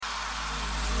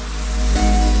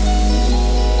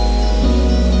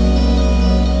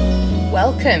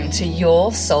Welcome to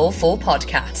Your Soulful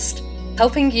Podcast,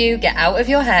 helping you get out of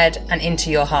your head and into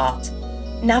your heart.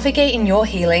 Navigating your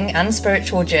healing and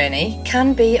spiritual journey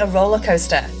can be a roller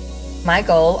coaster. My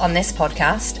goal on this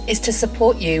podcast is to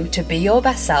support you to be your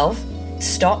best self,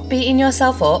 stop beating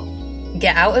yourself up,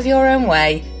 get out of your own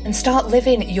way, and start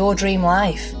living your dream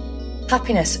life.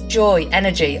 Happiness, joy,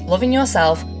 energy, loving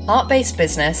yourself, heart-based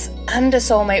business, and a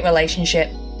soulmate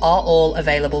relationship are all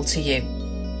available to you.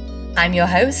 I'm your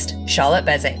host, Charlotte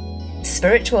Bezic,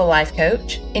 spiritual life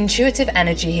coach, intuitive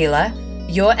energy healer,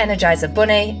 your Energizer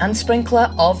bunny, and sprinkler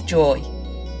of joy.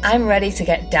 I'm ready to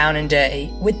get down and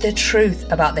dirty with the truth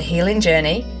about the healing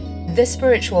journey, the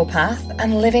spiritual path,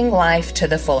 and living life to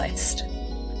the fullest.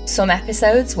 Some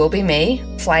episodes will be me,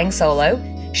 flying solo,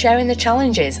 sharing the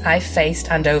challenges I've faced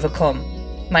and overcome,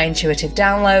 my intuitive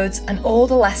downloads, and all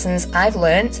the lessons I've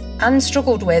learnt and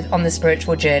struggled with on the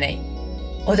spiritual journey.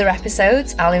 Other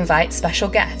episodes, I'll invite special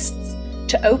guests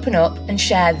to open up and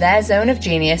share their zone of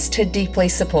genius to deeply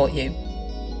support you.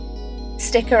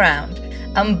 Stick around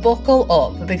and buckle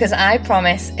up because I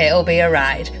promise it'll be a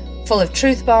ride full of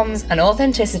truth bombs and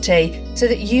authenticity so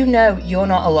that you know you're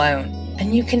not alone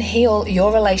and you can heal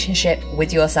your relationship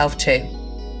with yourself too.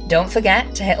 Don't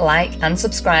forget to hit like and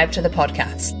subscribe to the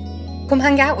podcast. Come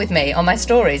hang out with me on my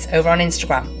stories over on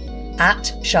Instagram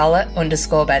at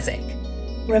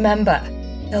Charlotte_Bezic. Remember,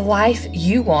 the life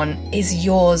you want is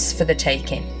yours for the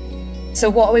taking. So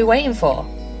what are we waiting for?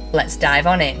 Let's dive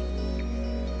on in.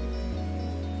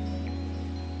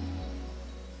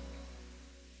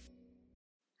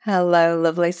 Hello,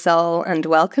 lovely soul, and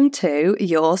welcome to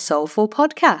Your Soulful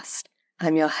Podcast.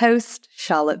 I'm your host,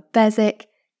 Charlotte Bezic.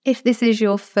 If this is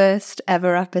your first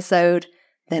ever episode,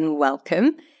 then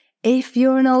welcome. If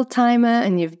you're an old timer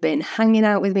and you've been hanging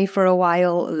out with me for a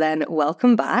while, then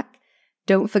welcome back.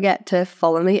 Don't forget to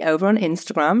follow me over on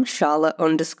Instagram,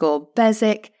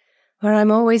 Charlotte_Bezic, where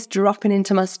I'm always dropping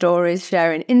into my stories,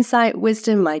 sharing insight,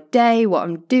 wisdom, my day, what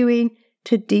I'm doing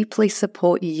to deeply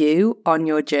support you on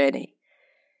your journey.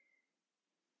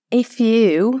 If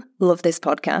you love this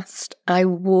podcast, I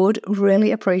would really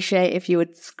appreciate if you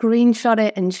would screenshot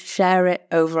it and share it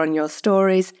over on your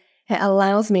stories. It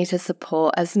allows me to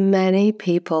support as many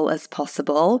people as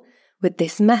possible with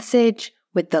this message,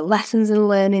 with the lessons and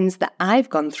learnings that I've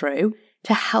gone through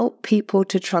to help people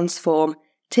to transform,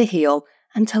 to heal,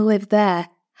 and to live their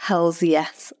Hell's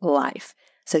Yes life.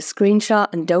 So screenshot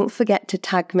and don't forget to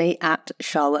tag me at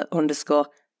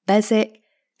Charlotte_Bezic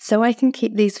so I can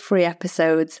keep these free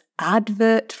episodes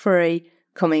advert-free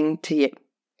coming to you.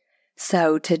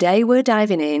 So today we're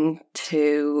diving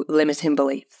into limiting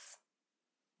beliefs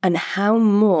and how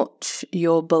much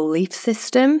your belief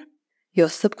system, your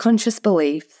subconscious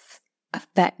beliefs,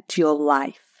 affect your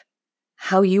life,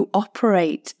 how you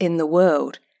operate in the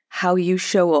world, how you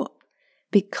show up.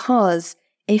 Because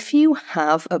if you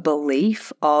have a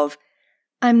belief of,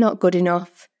 I'm not good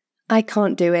enough, I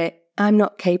can't do it, I'm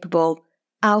not capable,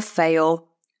 I'll fail,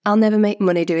 I'll never make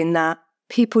money doing that,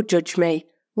 people judge me,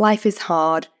 life is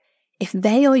hard, if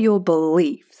they are your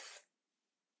beliefs,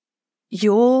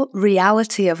 your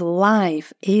reality of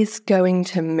life is going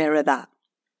to mirror that.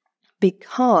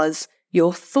 Because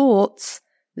your thoughts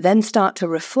then start to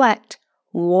reflect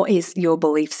what is your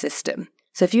belief system.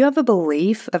 So if you have a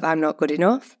belief of I'm not good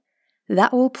enough,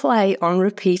 that will play on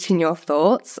repeating your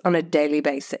thoughts on a daily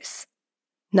basis.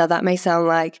 Now that may sound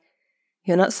like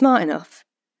you're not smart enough,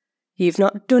 you've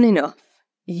not done enough,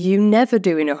 you never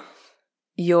do enough,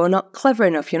 you're not clever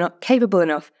enough, you're not capable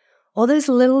enough. All those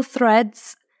little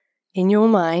threads in your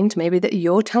mind, maybe that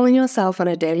you're telling yourself on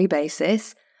a daily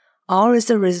basis, are as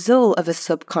a result of a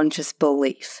subconscious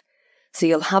belief. So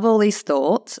you'll have all these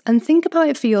thoughts and think about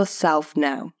it for yourself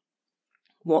now.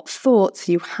 What thoughts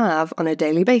you have on a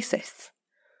daily basis?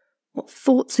 What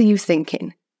thoughts are you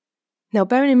thinking? Now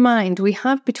bearing in mind, we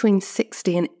have between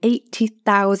 60 and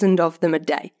 80,000 of them a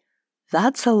day.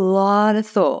 That's a lot of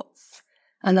thoughts.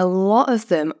 And a lot of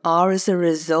them are as a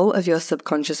result of your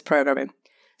subconscious programming.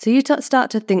 So you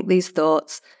start to think these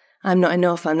thoughts, I'm not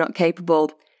enough, I'm not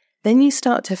capable. Then you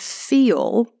start to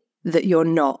feel that you're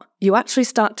not. You actually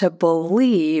start to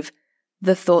believe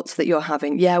the thoughts that you're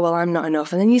having. Yeah, well, I'm not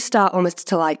enough. And then you start almost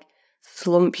to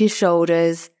slump your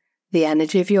shoulders. The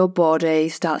energy of your body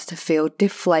starts to feel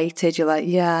deflated. You're like,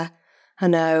 yeah, I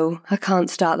know. I can't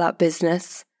start that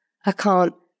business. I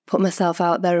can't put myself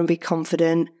out there and be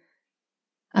confident.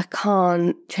 I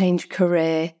can't change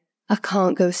career. I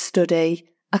can't go study.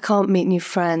 I can't meet new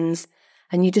friends.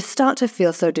 And you just start to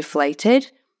feel so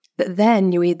deflated that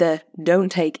then you either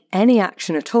don't take any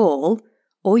action at all,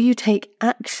 or you take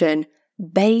action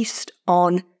based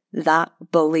on that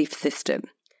belief system.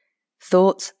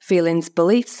 Thoughts, feelings,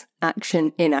 beliefs,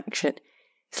 action, inaction.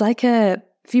 It's like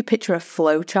if you picture a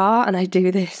flow chart, and I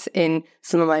do this in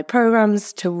some of my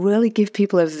programs to really give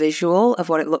people a visual of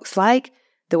what it looks like.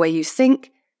 The way you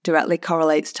think directly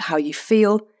correlates to how you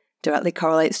feel, directly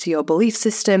correlates to your belief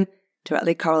system,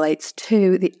 directly correlates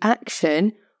to the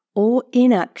action or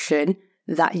inaction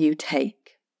that you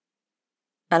take.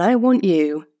 And I want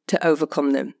you to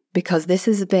overcome them, because this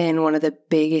has been one of the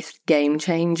biggest game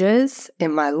changers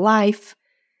in my life,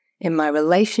 in my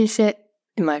relationship,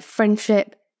 in my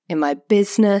friendship, in my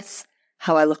business,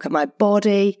 how I look at my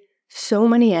body, so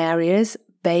many areas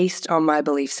based on my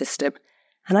belief system.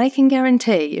 And I can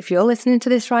guarantee, if you're listening to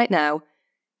this right now,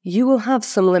 you will have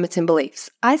some limiting beliefs.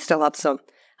 I still have some.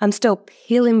 I'm still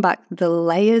peeling back the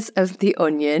layers of the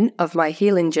onion of my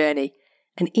healing journey.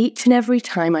 And each and every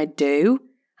time I do,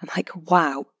 I'm like,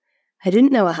 wow, I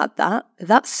didn't know I had that.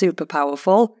 That's super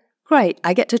powerful. Great,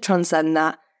 I get to transcend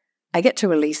that. I get to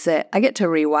release it. I get to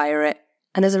rewire it.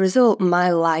 And as a result,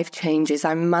 my life changes.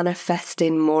 I'm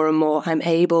manifesting more and more. I'm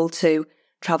able to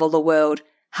travel the world,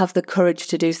 have the courage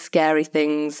to do scary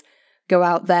things, go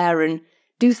out there and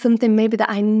do something maybe that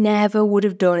I never would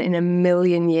have done in a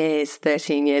million years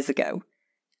 13 years ago.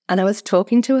 And I was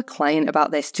talking to a client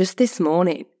about this just this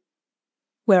morning,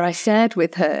 where I shared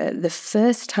with her the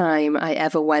first time I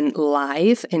ever went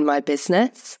live in my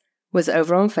business was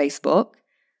over on Facebook.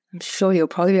 I'm sure you'll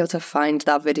probably be able to find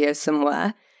that video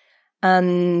somewhere.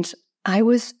 And I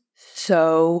was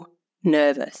so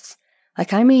nervous.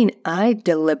 I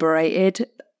deliberated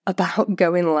about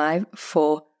going live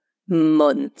for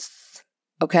months.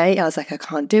 Okay? I was like, I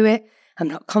can't do it. I'm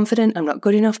not confident. I'm not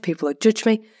good enough. People will judge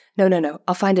me. No.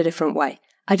 I'll find a different way.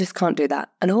 I just can't do that.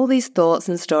 And all these thoughts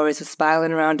and stories were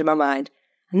spiraling around in my mind.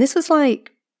 And this was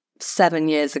like 7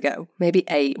 years ago, maybe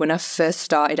 8, when I first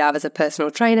started out as a personal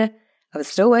trainer. I was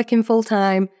still working full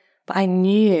time, but I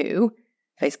knew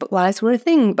Facebook Lives were a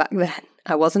thing back then.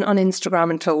 I wasn't on Instagram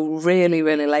until really,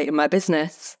 really late in my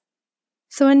business.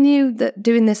 So I knew that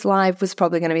doing this live was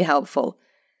probably going to be helpful.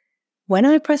 When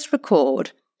I pressed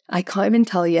record, I can't even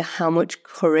tell you how much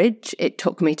courage it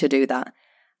took me to do that.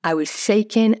 I was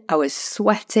shaking, I was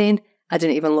sweating, I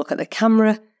didn't even look at the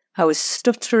camera, I was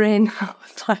stuttering.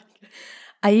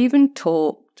 I even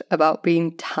talked about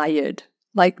being tired.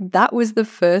 That was the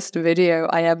first video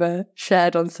I ever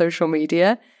shared on social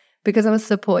media, because I was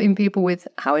supporting people with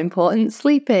how important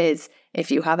sleep is, if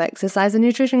you have exercise and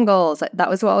nutrition goals. That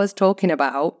was what I was talking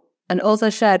about. And all I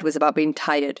shared was about being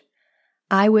tired.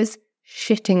 I was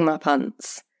shitting my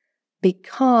pants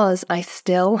because I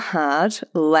still had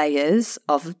layers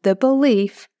of the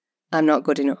belief I'm not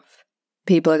good enough.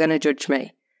 People are going to judge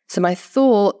me. So my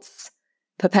thoughts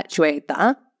perpetuate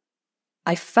that.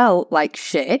 I felt like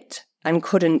shit and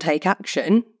couldn't take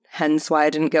action, hence why I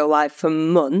didn't go live for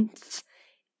months.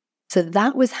 So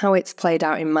that was how it's played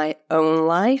out in my own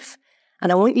life.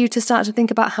 And I want you to start to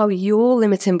think about how your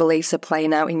limiting beliefs are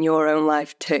playing out in your own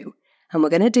life too. And we're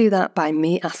going to do that by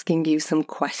me asking you some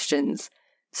questions.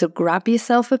 So grab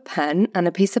yourself a pen and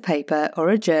a piece of paper or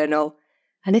a journal.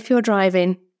 And if you're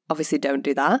driving, obviously don't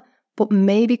do that, but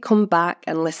maybe come back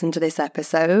and listen to this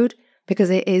episode, because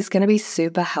it is going to be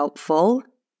super helpful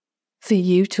for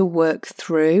you to work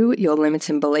through your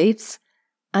limiting beliefs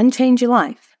and change your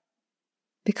life.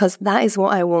 Because that is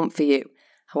what I want for you.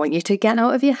 I want you to get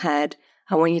out of your head.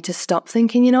 I want you to stop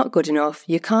thinking you're not good enough,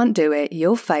 you can't do it,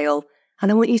 you'll fail. And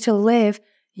I want you to live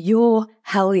your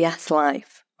hell yes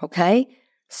life, okay?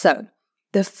 So,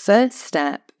 the first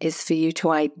step is for you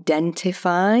to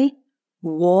identify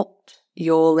what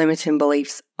your limiting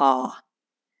beliefs are.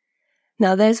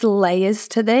 Now, there's layers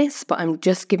to this, but I'm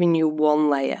just giving you one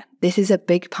layer. This is a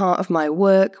big part of my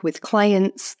work with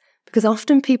clients, because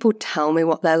often people tell me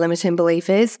what their limiting belief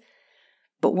is,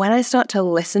 but when I start to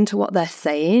listen to what they're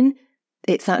saying,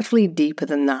 it's actually deeper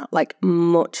than that,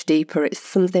 much deeper. It's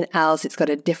something else. It's got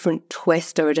a different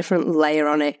twist or a different layer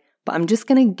on it. But I'm just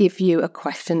going to give you a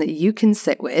question that you can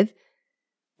sit with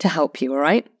to help you, all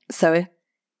right? So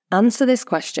answer this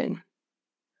question.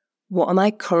 What am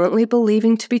I currently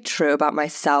believing to be true about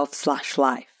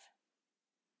myself/life?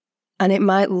 And it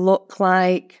might look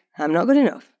like I'm not good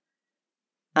enough.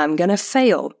 I'm going to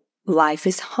fail. Life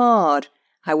is hard.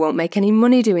 I won't make any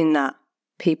money doing that.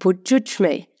 People judge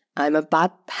me. I'm a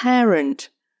bad parent.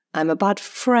 I'm a bad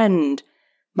friend.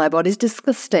 My body's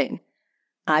disgusting.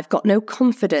 I've got no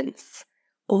confidence.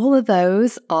 All of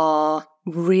those are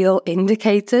real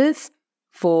indicators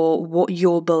for what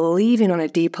you're believing on a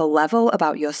deeper level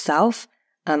about yourself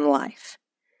and life.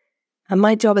 And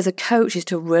my job as a coach is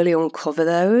to really uncover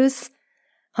those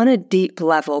on a deep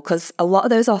level, because a lot of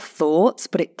those are thoughts,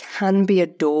 but it can be a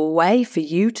doorway for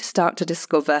you to start to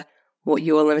discover what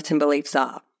your limiting beliefs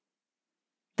are.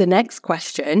 The next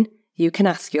question you can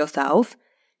ask yourself,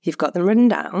 you've got them written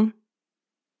down,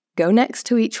 go next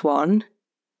to each one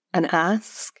and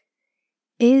ask,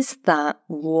 is that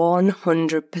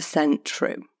 100%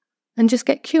 true? And just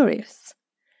get curious.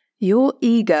 Your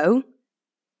ego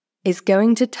is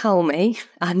going to tell me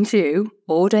and you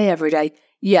all day, every day,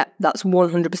 yeah, that's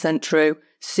 100% true.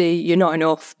 See, you're not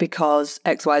enough because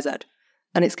X, Y, Z.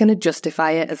 And it's going to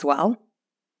justify it as well.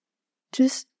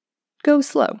 Just go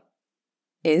slow.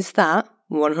 Is that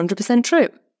 100% true?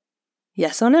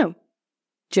 Yes or no?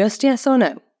 Just yes or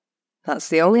no. That's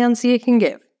the only answer you can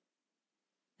give.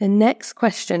 The next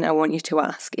question I want you to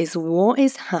ask is, what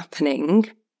is happening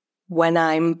when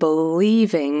I'm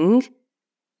believing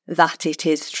that it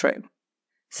is true?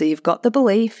 So you've got the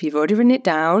belief, you've already written it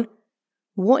down.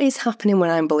 What is happening when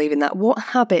I'm believing that? What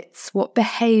habits, what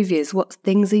behaviours, what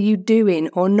things are you doing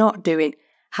or not doing?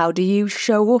 How do you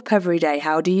show up every day?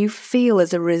 How do you feel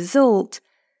as a result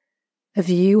of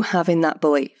you having that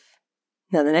belief?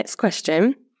 Now, the next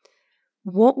question,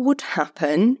 what would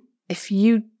happen if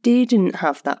you didn't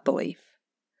have that belief?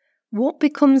 What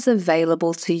becomes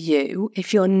available to you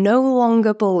if you're no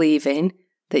longer believing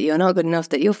that you're not good enough,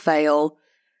 that you'll fail,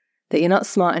 that you're not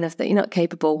smart enough, that you're not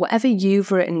capable, whatever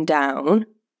you've written down,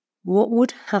 what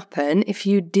would happen if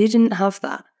you didn't have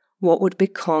that? What would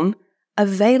become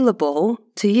available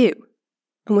to you?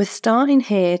 And we're starting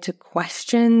here to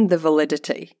question the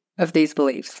validity of these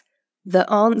beliefs that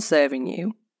aren't serving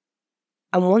you.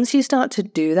 And once you start to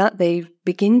do that, they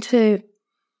begin to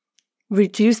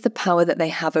reduce the power that they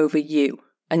have over you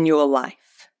and your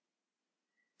life.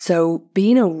 So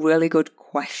being a really good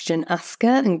question asker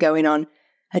and going on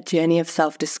a journey of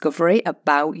self-discovery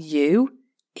about you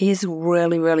is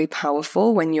really, really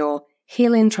powerful when you're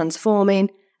healing, transforming,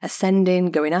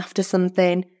 ascending, going after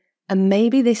something. And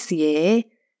maybe this year,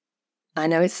 I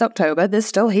know it's October, there's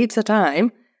still heaps of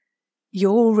time,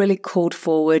 you're really called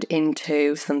forward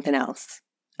into something else.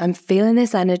 I'm feeling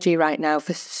this energy right now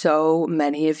for so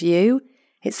many of you.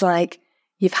 It's like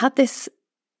you've had this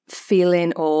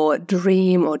feeling or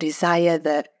dream or desire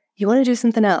that you want to do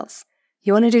something else.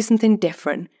 You want to do something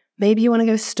different. Maybe you want to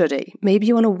go study. Maybe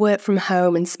you want to work from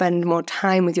home and spend more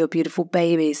time with your beautiful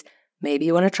babies. Maybe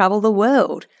you want to travel the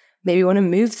world. Maybe you want to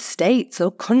move states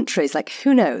or countries, like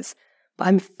who knows. But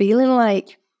I'm feeling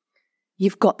like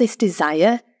you've got this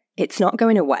desire. It's not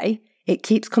going away. It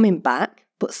keeps coming back,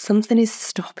 but something is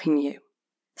stopping you.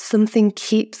 Something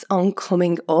keeps on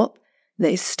coming up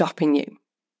that is stopping you.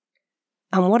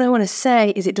 And what I want to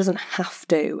say is it doesn't have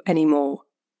to anymore.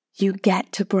 You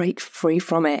get to break free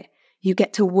from it. You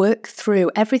get to work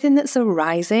through everything that's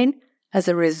arising as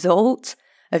a result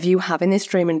of you having this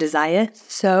dream and desire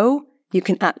so you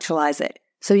can actualize it,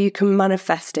 so you can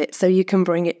manifest it, so you can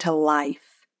bring it to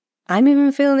life. I'm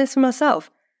even feeling this for myself.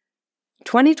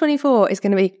 2024 is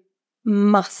going to be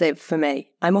massive for me.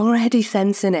 I'm already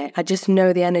sensing it. I just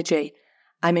know the energy.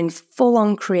 I'm in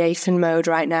full-on creation mode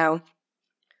right now,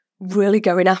 really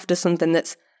going after something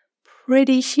that's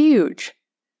pretty huge.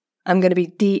 I'm going to be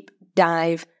deep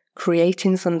dive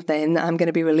creating something that I'm going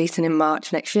to be releasing in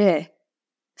March next year.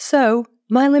 So,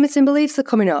 my limiting beliefs are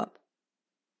coming up.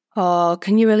 Oh,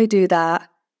 can you really do that?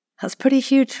 That's pretty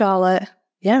huge, Charlotte.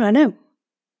 Yeah, I know.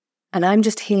 And I'm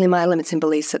just healing my limiting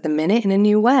beliefs at the minute in a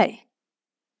new way.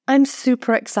 I'm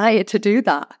super excited to do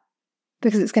that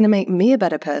because it's going to make me a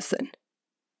better person,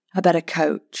 a better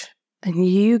coach. And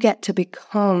you get to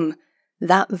become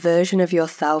that version of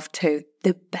yourself too,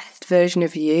 the best version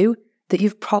of you that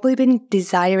you've probably been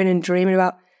desiring and dreaming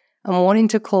about and wanting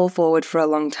to call forward for a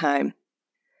long time.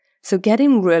 So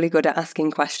getting really good at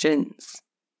asking questions.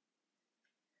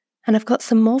 And I've got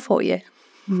some more for you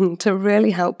to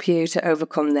really help you to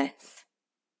overcome this.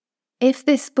 If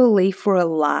this belief were a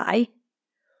lie,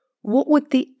 what would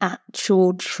the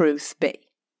actual truth be?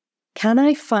 Can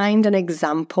I find an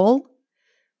example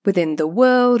within the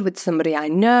world, with somebody I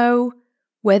know,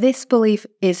 where this belief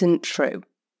isn't true?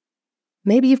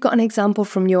 Maybe you've got an example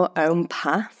from your own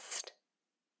past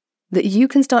that you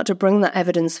can start to bring that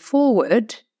evidence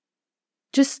forward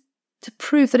just to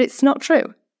prove that it's not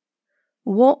true.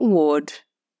 What would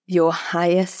your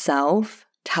higher self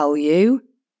tell you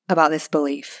about this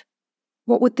belief?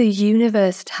 What would the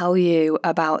universe tell you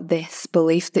about this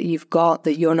belief that you've got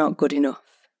that you're not good enough?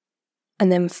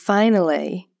 And then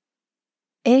finally,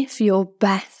 if your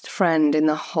best friend in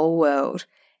the whole world,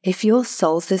 if your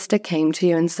soul sister came to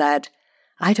you and said,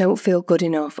 I don't feel good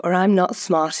enough or I'm not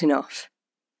smart enough,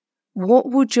 what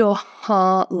would your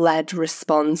heart-led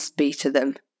response be to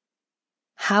them?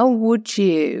 how would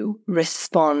you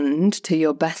respond to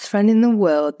your best friend in the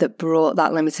world that brought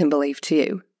that limiting belief to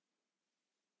you?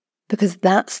 Because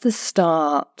that's the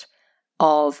start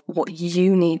of what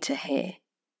you need to hear.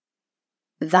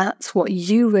 That's what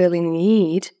you really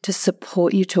need to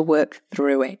support you to work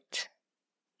through it.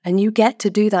 And you get to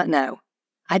do that now.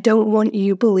 I don't want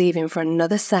you believing for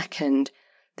another second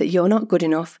that you're not good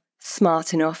enough,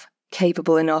 smart enough,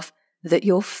 capable enough, that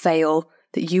you'll fail,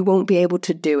 that you won't be able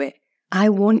to do it. I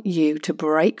want you to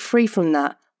break free from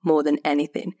that more than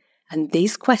anything. And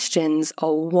these questions are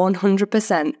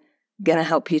 100% going to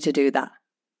help you to do that.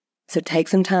 So take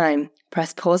some time,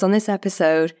 press pause on this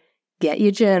episode, get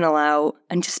your journal out,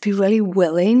 and just be really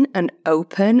willing and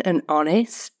open and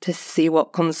honest to see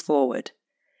what comes forward.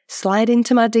 Slide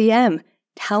into my DM.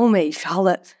 Tell me,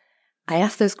 Charlotte, I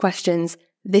asked those questions.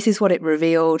 This is what it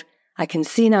revealed. I can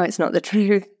see now it's not the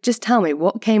truth. Just tell me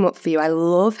what came up for you. I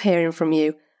love hearing from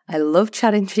you. I love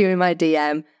chatting to you in my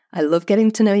DM. I love getting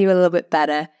to know you a little bit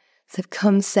better. So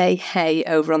come say hey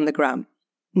over on the gram.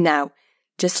 Now,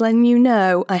 just letting you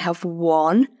know, I have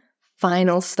one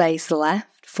final space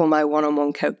left for my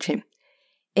one-on-one coaching.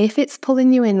 If it's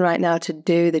pulling you in right now to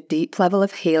do the deep level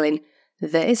of healing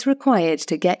that is required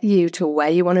to get you to where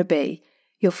you want to be,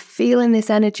 you're feeling this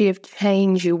energy of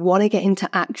change, you want to get into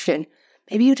action,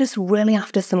 maybe you're just really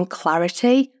after some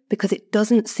clarity because it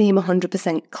doesn't seem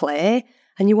 100% clear,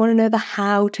 and you want to know the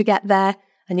how to get there,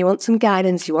 and you want some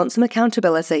guidance, you want some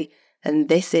accountability, and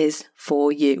this is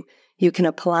for you. You can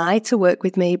apply to work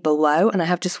with me below, and I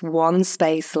have just one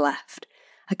space left.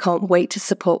 I can't wait to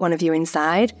support one of you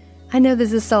inside. I know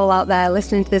there's a soul out there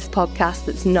listening to this podcast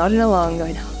that's nodding along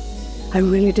going, I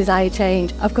really desire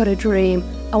change. I've got a dream.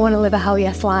 I want to live a hell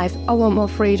yes life. I want more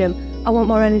freedom. I want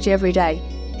more energy every day.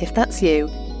 If that's you,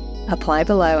 apply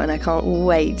below, and I can't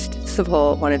wait to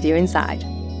support one of you inside.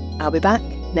 I'll be back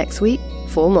next week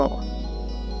for more.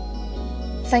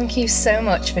 Thank you so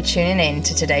much for tuning in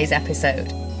to today's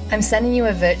episode. I'm sending you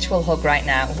a virtual hug right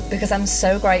now because I'm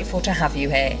so grateful to have you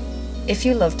here. If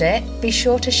you loved it, be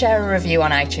sure to share a review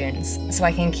on iTunes so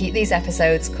I can keep these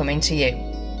episodes coming to you.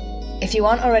 If you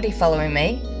aren't already following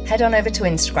me, head on over to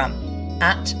Instagram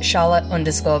at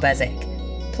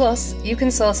Charlotte_Bezic. Plus, you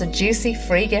can source a juicy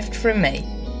free gift from me.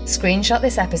 Screenshot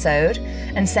this episode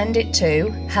and send it to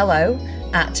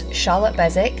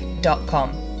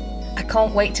hello@charlottebezic.com. I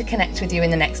can't wait to connect with you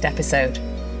in the next episode.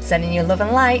 Sending you love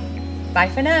and light. Bye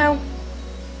for now.